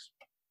things.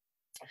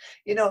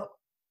 You know,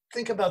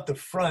 think about the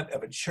front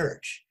of a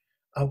church.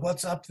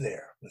 What's up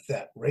there with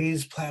that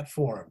raised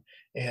platform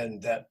and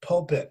that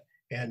pulpit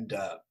and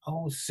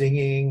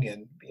singing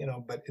and, you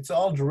know, but it's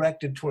all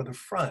directed toward the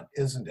front,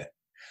 isn't it?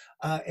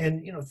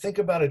 And, you know, think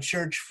about a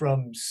church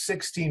from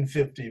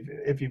 1650,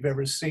 if you've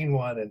ever seen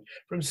one, and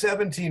from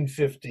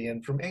 1750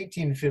 and from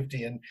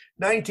 1850 and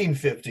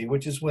 1950,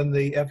 which is when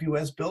the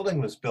FUS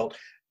building was built.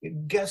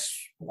 Guess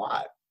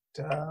what?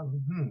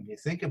 You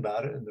think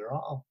about it and they're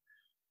all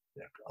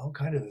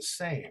kind of the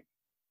same,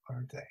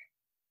 aren't they?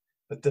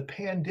 But the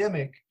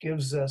pandemic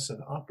gives us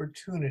an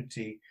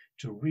opportunity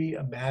to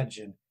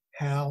reimagine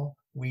how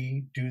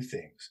we do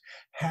things,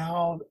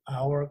 how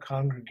our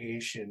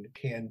congregation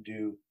can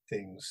do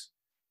things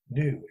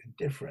new and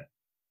different.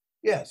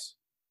 Yes,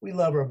 we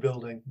love our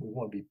building. We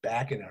want to be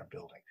back in our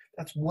building.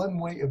 That's one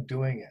way of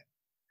doing it.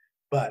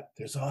 But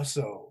there's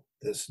also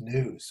this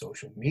new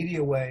social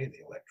media way,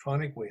 the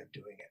electronic way of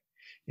doing it,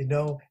 you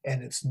know,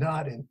 and it's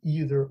not an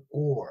either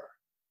or.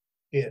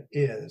 It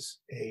is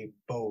a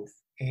both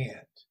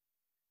and.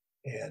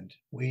 And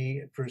we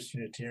at First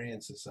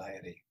Unitarian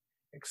Society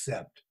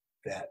accept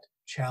that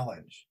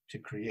challenge to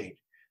create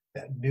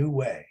that new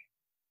way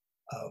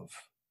of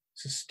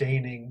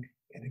sustaining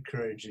and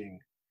encouraging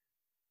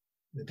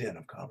the den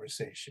of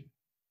conversation.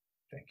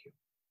 Thank you.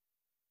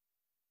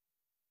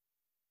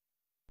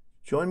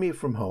 Join me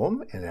from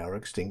home in our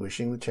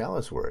Extinguishing the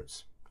Chalice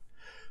words.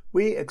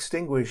 We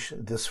extinguish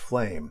this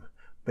flame,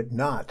 but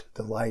not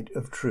the light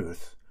of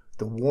truth,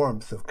 the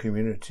warmth of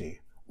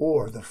community,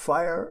 or the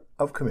fire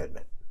of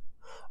commitment.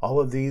 All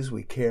of these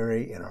we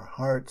carry in our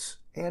hearts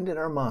and in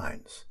our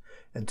minds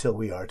until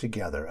we are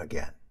together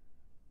again.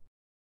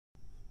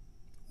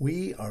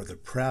 We are the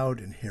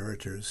proud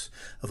inheritors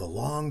of a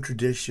long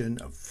tradition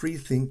of free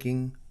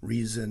thinking,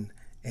 reason,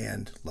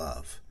 and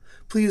love.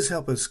 Please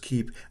help us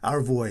keep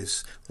our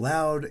voice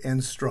loud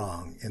and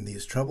strong in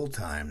these troubled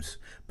times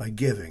by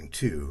giving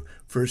to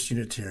First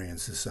Unitarian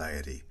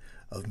Society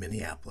of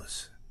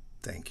Minneapolis.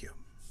 Thank you.